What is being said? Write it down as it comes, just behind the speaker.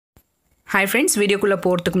Hi friends, video குள்ள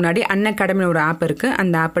போறதுக்கு முன்னாடி Unacademy ஒரு ஆப் இருக்கு.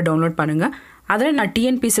 அந்த ஆப்பை டவுன்லோட் பண்ணுங்க. அதில் நான்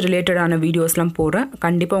TNPSC ரிலேட்டடான வீடியோஸ்லாம் போடுறேன்.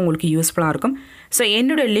 கண்டிப்பாக உங்களுக்கு யூஸ்ஃபுல்லாக இருக்கும். ஸோ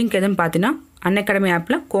என்னோட லிங்க் எதுன்னு பார்த்தீங்கன்னா Unacademy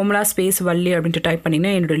ஆப்பில் கோமலா ஸ்பேஸ் வள்ளி அப்படின்ட்டு டைப்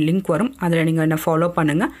பண்ணிங்கன்னா என்னோட லிங்க் வரும். அதில் நீங்கள் என்ன ஃபாலோ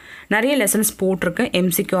பண்ணுங்கள். நிறைய லெசன்ஸ் போட்டிருக்கேன்.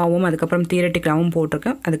 MCQ-ஆகவும் அதுக்கப்புறம் தியரட்டிக்கலாகவும்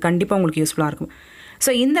போட்டிருக்கேன். அது கண்டிப்பாக உங்களுக்கு யூஸ்ஃபுல்லாக இருக்கும்.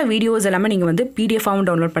 ஸோ இந்த வீடியோஸ் எல்லாமே நீங்கள் வந்து PDF-ஆகவும்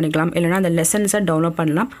டவுன்லோட் பண்ணிக்கலாம். இல்லைனா அந்த லெசன்ஸை டவுன்லோட்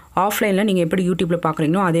பண்ணலாம். ஆஃப்லைனில் நீங்கள் எப்படி யூடியூப்பில்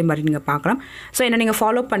பார்க்குறீங்களோ அதே மாதிரி நீங்கள் பார்க்கலாம். ஸோ என்ன நீங்கள்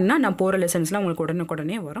ஃபாலோ பண்ணால் நான் போகிற லெசன்ஸ்லாம் உங்களுக்கு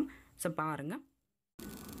உடனுக்குடனே வரும். ஸோ பாருங்கள்.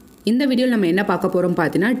 இந்த வீடியோவில் நம்ம என்ன பார்க்க போகிறோம்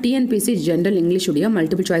பார்த்தீங்கன்னா TNPSC general இங்கிலீஷுடைய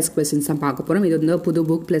multiple choice questions தான் பார்க்க போகிறோம். இது வந்து புது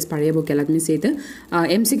புக் ப்ளஸ் பழைய புக் எல்லாத்தையுமே சேர்த்து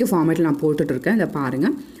MCQ ஃபார்மேட்டில் நான் போட்டுட்ருக்கேன். இதை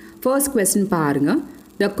பாருங்கள். ஃபர்ஸ்ட் கொஸ்டின் பாருங்கள்.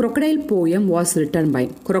 The crocodile poem was written by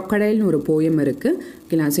crocodileனு ஒரு போயம் இருக்குது.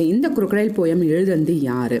 ஓகேங்களா? ஸோ இந்த crocodile poem எழுதுனது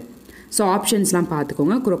யார்? ஸோ ஆப்ஷன்ஸ்லாம்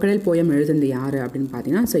பார்த்துக்கோங்க. crocodile poem எழுதுனது யார் அப்படின்னு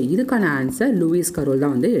பார்த்தீங்கன்னா ஸோ இதுக்கான ஆன்சர் லூயிஸ் கரோல்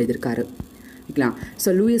தான் வந்து எழுதியிருக்காரு. ஓகேங்களா?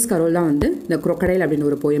 ஸோ லூயிஸ் கரோல் தான் வந்து இந்த crocodile அப்படின்னு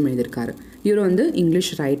ஒரு போயம் எழுதியிருக்காரு. இவர் வந்து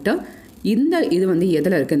இங்கிலீஷ் ரைட்டர். இது வந்து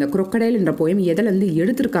எதில் இருக்குது? இந்த crocodile என்ற போயம் எதிலேருந்து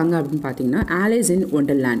எடுத்திருக்காங்க அப்படின்னு பார்த்தீங்கன்னா ஆலிஸ் இன்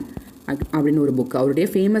ஒண்டர்லேண்ட் அப்படின்னு ஒரு புக், அவருடைய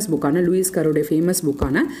ஃபேமஸ் புக்கான லூயிஸ் கரோடைய ஃபேமஸ்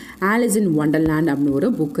புக்கான ஆலிஸ் இன் ஒண்டர்லேண்ட் அப்படின்னு ஒரு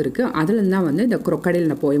புக் இருக்குது. அதுலேருந்து தான் வந்து இந்த crocodile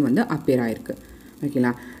என்ற போயம் வந்து அப்பியர் ஆயிருக்கு.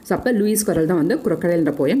 ஓகேங்களா? ஸோ அப்போ லூயிஸ் கரோல் தான் வந்து crocodile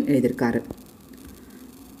என்ற போயம் எழுதியிருக்காரு.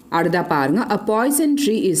 அடுத்தா பாருங்கள். A poison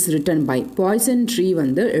tree is written by poison tree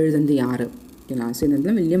வந்து எழுதுனது யார்? ஓகேங்களா? ஸோ இந்த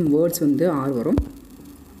இடத்துல வில்லியம் வேர்ட்ஸ் வந்து வரும்.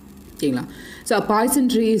 ஓகேங்களா? So A poison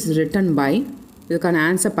tree is written by இதுக்கான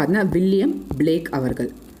ஆன்சர் பார்த்தீங்கன்னா வில்லியம் பிளேக்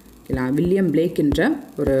அவர்கள். ஓகேங்களா? வில்லியம் பிளேக் என்ற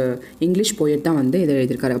ஒரு இங்கிலீஷ் போயட் தான் வந்து இதை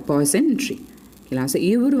எழுதியிருக்காரு. Poison tree. ஓகேங்களா? ஸோ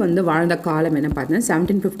இவர் வந்து வாழ்ந்த காலம் என்ன பார்த்தீங்கன்னா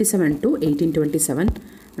 1757 to 1827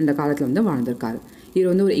 அந்த காலத்தில் வந்து வாழ்ந்திருக்காரு. இவர்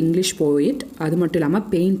வந்து ஒரு இங்கிலீஷ் போயட். அது மட்டும் இல்லாமல்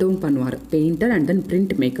பெயிண்ட்டும் பண்ணுவார். Painter and then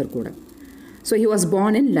print maker கூட. So he was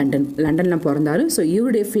born in லண்டனில் பிறந்தார். ஸோ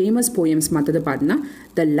இவருடைய ஃபேமஸ் போயம்ஸ் மற்றது பார்த்தீங்கன்னா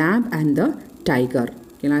the lamb and the tiger.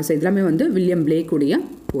 ஓகேங்களா? ஸோ இதெல்லாமே வந்து வில்லியம் பிளேக்குடைய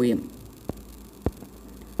போயம்.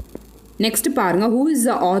 நெக்ஸ்ட் பாருங்க. Who is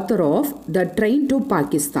the author of the train to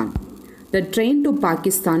Pakistan? The train to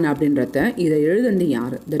Pakistan அப்படின்றத இதை எழுதுனது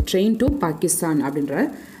யார்? த ட்ரெயின் டு பாகிஸ்தான் அப்படின்ற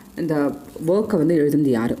இந்த ஒர்க்கை வந்து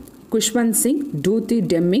எழுதுனது யார்? குஷ்வந்த் சிங், டூத்தி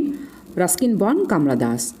டெம்மிங், ரஸ்கின் பான்,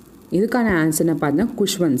 கமலதாஸ். இதுக்கான ஆன்சர்னு பார்த்தீங்கன்னா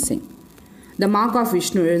Khushwant Singh. The mark of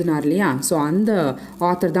Vishnu எழுதினார் இல்லையா? ஸோ அந்த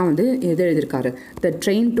ஆத்தர் தான் வந்து எது எழுதியிருக்காரு? த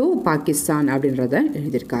ட்ரெயின் டு பாகிஸ்தான் அப்படின்றத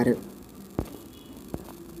எழுதியிருக்காரு.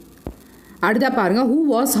 அடுத்தா பாருங்கள். Who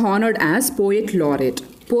was honoured as poet laureate?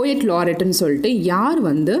 Poet லாரேட்னு சொல்லிட்டு யார்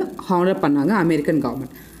வந்து ஹானர் பண்ணாங்க? American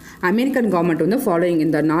government. அமெரிக்கன் கவர்மெண்ட் வந்து ஃபாலோயிங்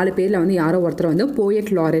இந்த 4 பேரில் வந்து யாரோ ஒருத்தர் வந்து போயட்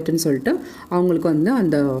லாரேட்னு சொல்லிட்டு அவங்களுக்கு வந்து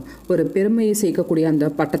அந்த ஒரு பெருமையை சேர்க்கக்கூடிய அந்த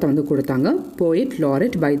பட்டத்தை வந்து கொடுத்தாங்க. Poet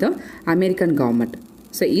laureate by the American government.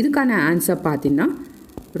 So இதுக்கான ஆன்சர் பார்த்தீங்கன்னா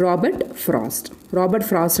ராபர்ட் ஃப்ராஸ்ட். ராபர்ட்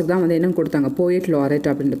ஃப்ராஸ்ட்டுக்கு தான் வந்து என்ன கொடுத்தாங்க? போயட்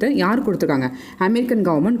லாரேட் அப்படின்றது யார் கொடுத்துருக்காங்க? அமெரிக்கன்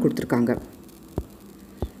கவர்மெண்ட் கொடுத்துருக்காங்க.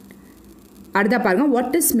 அடுத்தா பாருங்கள்.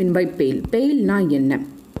 What is mean by fail? பெயில்னா என்ன?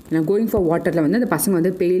 கோயிங் ஃபார் வாட்டரில் வந்து அந்த பசங்க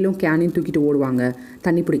வந்து பெயிலும் கேனையும் தூக்கிட்டு ஓடுவாங்க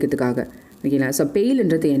தண்ணி பிடிக்கிறதுக்காக. ஓகேங்களா? ஸோ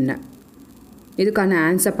பெயில்ன்றது என்ன? இதுக்கான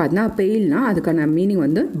ஆன்சர் பார்த்தீங்கன்னா பெயில்னா அதுக்கான மீனிங்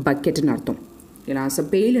வந்து பக்கெட்டுன்னு அர்த்தம். ஓகேங்களா? ஸோ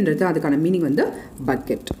பெயில்ன்றது அதுக்கான மீனிங் வந்து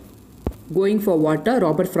bucket. Going for water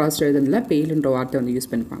Robert frost எழுதுனதில் பெயில்ன்ற வார்த்தை வந்து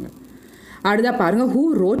யூஸ் பண்ணிப்பாங்க. அடுத்தா பாருங்கள். Who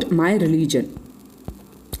wrote my religion?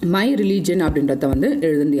 My religion அப்படின்றத வந்து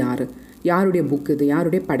எழுதுனது யார்? யாருடைய புக் இது?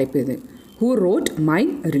 யாருடைய படைப்பு இது? Who wrote my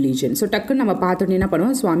religion? So டக்குன்னு நம்ம பார்த்தோன்னே என்ன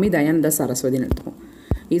பண்ணுவோம்? சுவாமி தயானந்த சரஸ்வதினு எடுத்துப்போம்.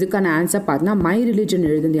 இதுக்கான ஆன்சர் பார்த்தீங்கன்னா மை ரிலிஜன்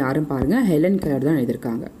எழுதுனது யாரும் பாருங்கள் ஹெலன் கெலர் தான்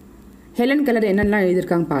எழுதியிருக்காங்க. ஹெலன் கெலர் என்னென்னலாம்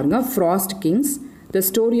எழுதியிருக்காங்க பாருங்கள். Frost Kings, the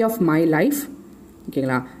story of my life,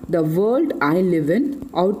 ஓகேங்களா, the world I live in,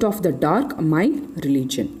 out of the dark, my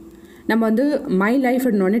religion. நம்ம வந்து மை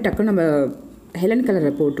லைஃப்னோடனே டக்குன்னு நம்ம ஹெலன் கெலரை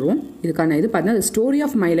போட்டுருவோம். இதுக்கான இது பார்த்தீங்கன்னா ஸ்டோரி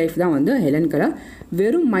ஆஃப் மை லைஃப் தான் வந்து ஹெலன் கெலர்.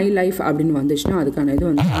 வெறும் மை லைஃப் அப்படின்னு வந்துச்சுன்னா அதுக்கான இது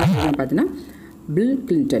வந்து பார்த்தீங்கன்னா பில்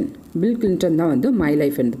கிளின்டன். பில் கிளின்டன் தான் வந்து மை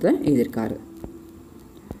லைஃப்ன்றதை எழுதியிருக்காரு.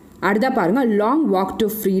 அடுத்தா பாருங்கள். Long walk to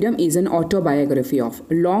freedom is an autobiography of.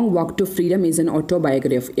 Long walk to freedom is an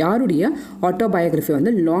autobiography. யாருடைய ஆட்டோபயோகிராஃபி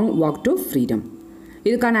வந்து லாங் வாக் டு ஃப்ரீடம்?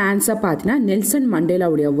 இதுக்கான ஆன்சர் பார்த்தீங்கன்னா நெல்சன்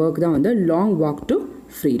மண்டேலாவுடைய ஒர்க் தான் வந்து லாங் வாக் டு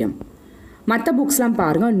ஃப்ரீடம். மற்ற புக்ஸ்லாம்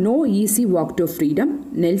பாருங்கள். No easy walk to freedom,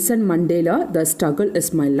 Nelson Mandela, the struggle is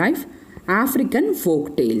my life, African folk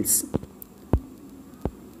tales.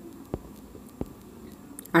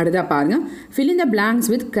 அடுத்தா பாருங்கள். Fill in the blanks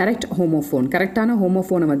with correct homophone. கரெக்டான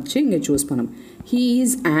ஹோமோஃபோனை வச்சு இங்கே சூஸ் பண்ணணும். He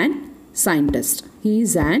is an scientist. He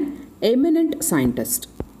is an eminent scientist.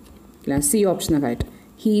 இல்லை, C option தான் correct.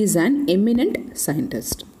 He is an eminent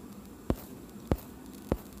scientist.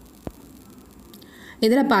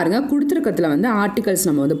 இதில் பாருங்கள் கொடுத்துருக்கத்தில் வந்து ஆர்டிகல்ஸ்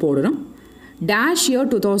நம்ம வந்து போடணும். Dash year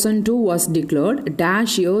 2002 was declared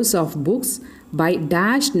dash years of books by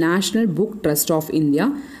dash National Book Trust of India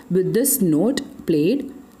with this note played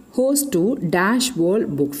host to dash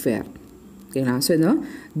World Book Fair. Okay, so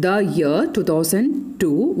the year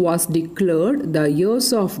 2002 was declared the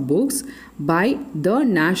years of books by the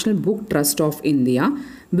National Book Trust of India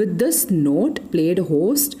with this note played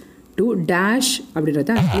host to dash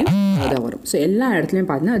அப்படின்றத அதான் வரும். So எல்லா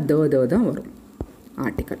இடத்துலையும் பார்த்தீங்கன்னா தான் வரும்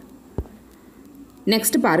article.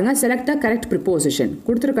 Next பாருங்கள், select the correct preposition.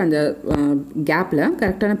 கொடுத்துருக்க அந்த கேப்பில்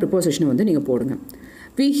கரெக்டான ப்ரிப்போசிஷனை வந்து நீங்கள் போடுங்க.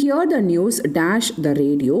 We hear the news dash the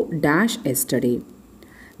radio dash yesterday.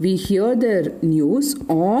 We hear the news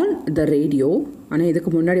on the radio. ஆனால்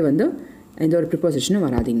இதுக்கு முன்னாடி வந்து எந்த ஒரு ப்ரிப்போசிஷனும்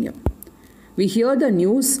வராதிங்க. We hear the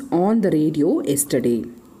news on the radio yesterday.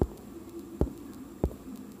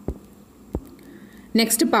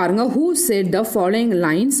 Next பாருங்க, who said the following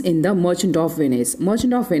lines in the Merchant of Venice.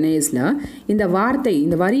 Merchant of Veniceல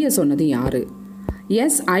இந்த வரியை சொன்னது யாரு?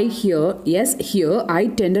 Yes, here I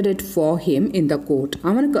tendered it for him in the court.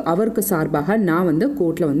 அவருக்கு சார்பாக நான் வந்து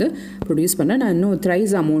கோர்ட்டில் வந்து ப்ரொடியூஸ் பண்ண, நான் இன்னும்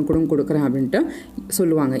த்ரைஸ் அமௌண்ட் கூட கொடுக்குறேன் அப்படின்ட்டு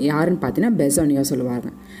சொல்லுவாங்க. யாருன்னு பார்த்தீங்கன்னா பெசானியா சொல்லுவாங்க.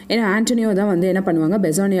 ஏன்னா ஆண்டனியோ தான் வந்து என்ன பண்ணுவாங்க,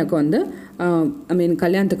 பெசானியாவுக்கு வந்து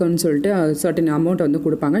கல்யாணத்துக்குன்னு சொல்லிட்டு சர்டன் அமௌண்ட் வந்து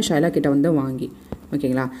கொடுப்பாங்க ஷைலா கிட்ட வந்து வாங்கி.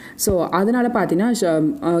 ஓகேங்களா? ஸோ அதனால் பார்த்தீங்கன்னா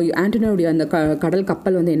ஆண்டனியோடைய அந்த கடல்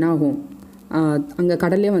கப்பல் வந்து என்ன ஆகும், அங்கே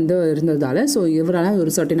கடல்லே வந்து இருந்ததால் ஸோ இவரால்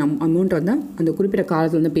ஒரு சர்டன் அமௌண்ட் வந்து அந்த குறிப்பிட்ட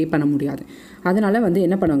காலத்தில் வந்து பே பண்ண முடியாது. அதனால் வந்து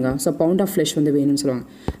என்ன பண்ணுவாங்க, ஸோ பவுண்ட் ஆஃப் ஃப்ளெஷ் வந்து வேணும்னு சொல்லுவாங்க.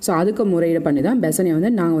 ஸோ அதுக்கு முறையீடு பண்ணி தான் பெசானியா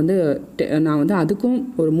வந்து நான் வந்து அதுக்கும்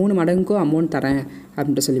ஒரு 3 மடங்குக்கும் அமௌண்ட் தரேன்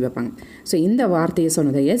அப்படின்ட்டு சொல்லி வைப்பாங்க. ஸோ இந்த வார்த்தையை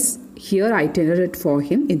சொன்னது S here I tendered it for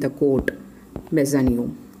him in the court Bassanio.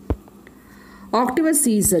 Octavius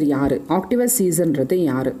Caesar யார்? ஆக்டிவஸ் சீசர்ன்றது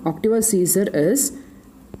யார்? Octavius Caesar is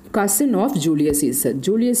cousin of Julius Caesar.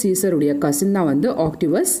 Julius சீசருடைய cousin தான் வந்து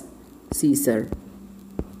ஆக்டிவஸ் சீசர்.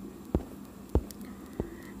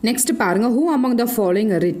 நெக்ஸ்ட் பாருங்க, who among the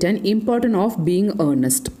following return important of being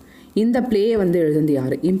Ernest. இந்த பிளேயை வந்து எழுதுந்து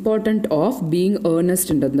யார்? Important of being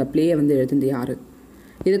ஏர்னஸ்ட்ன்ற இந்த பிளேயை வந்து எழுதுந்து யார்?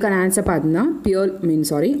 இதுக்கான ஆன்சர்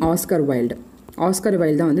பார்த்தீங்கன்னா ஆஸ்கர் வைல்டு. ஆஸ்கர்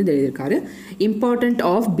வைல்டு தான் வந்து எழுதியிருக்காரு இம்பார்ட்டன்ட்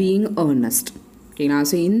ஆஃப் பீயிங் ஏர்னஸ்ட். ஓகேங்களா?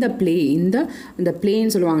 ஸோ இந்த பிளே இந்த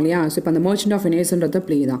பிளேன்னு சொல்லுவாங்க இல்லையா, ஸோ இப்போ அந்த மர்ச்சன்ட் ஆஃப் வெனிஸ்ன்ற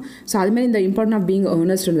பிளே தான். ஸோ அதுமாதிரி இந்த இம்பார்ட்டன்ட் ஆஃப் பீயிங்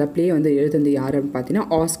ஏர்னஸ்ட்ன்ற பிளே வந்து எழுதுந்து யார் அப்படின்னு பார்த்தீங்கன்னா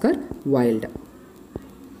ஆஸ்கர் வைல்டு.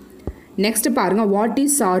 நெக்ஸ்ட் பாருங்க, what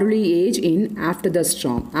is சாருலி age in after the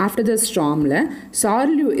ஸ்ட்ராம். After the ஸ்ட்ராமில்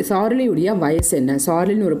சாருலியுடைய வயசு என்ன?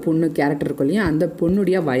 சாருலின்னு ஒரு பொண்ணு கேரக்டர் இருக்கும் இல்லையா, அந்த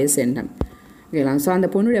பொண்ணுடைய வயசு என்ன? ஓகேங்களா? ஸோ அந்த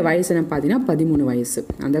பொண்ணுடைய வயசு என்ன பார்த்தீங்கன்னா 13 வயசு.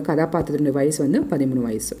 அந்த கதாபாத்திரத்துடைய வயசு வந்து 13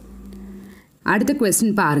 வயசு. அடுத்த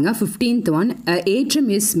கொஸ்டின் பாருங்கள், 15th one. ஏட்ரம்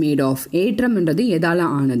is made of. ஏட்ரம்ன்றது எதால்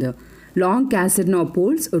ஆனது? Long கேசட்னோ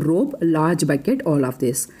poles, rope, large bucket, all of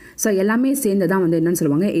this. So எல்லாமே சேர்ந்து தான் வந்து என்னன்னு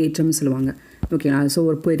சொல்லுவாங்க, ஏட்ரம்னு சொல்லுவாங்க. ஓகேங்களா? ஸோ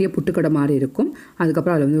ஒரு பெரிய புட்டுக்கடை மாதிரி இருக்கும்,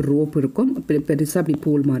 அதுக்கப்புறம் அதில் வந்து ரோப் இருக்கும், பெருசாக அப்படி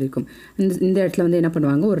பூல் மாதிரி இருக்கும். இந்த இடத்துல வந்து என்ன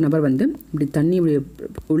பண்ணுவாங்க, ஒரு நபர் வந்து இப்படி தண்ணி இப்படி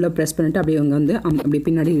உள்ளே ப்ரெஸ் பண்ணிட்டு அப்படியே அவங்க வந்து அப்படி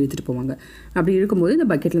பின்னாடி இழுத்துட்டு போவாங்க. அப்படி இருக்கும்போது இந்த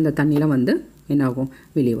பக்கெட்டில் இந்த தண்ணியெலாம் வந்து என்ன ஆகும்,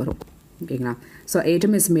 வெளியே வரும். ஓகேங்களா? So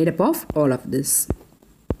ஏட்டம் is made up of all of this.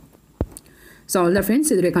 So all the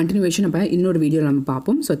friends, இதோடைய கண்டினியூவேஷன் நம்ம இன்னொரு வீடியோவில் நம்ம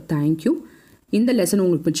பார்ப்போம். So thank you. இந்த லெசன்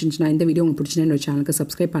உங்களுக்கு பிடிச்சிருந்துச்சுன்னா, இந்த வீடியோ உங்களுக்கு பிடிச்சினா என்னோட சேனலுக்கு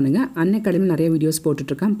சப்ஸ்கிரைப் பண்ணுங்கள். அன்அகாடமியில் நிறைய வீடியோஸ்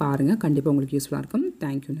போட்டுட்ருக்கேன், பாருங்கள். கண்டிப்பாக உங்களுக்கு யூஸ்ஃபுல்லாக இருக்கும்.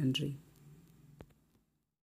 தேங்க்யூ, நன்றி.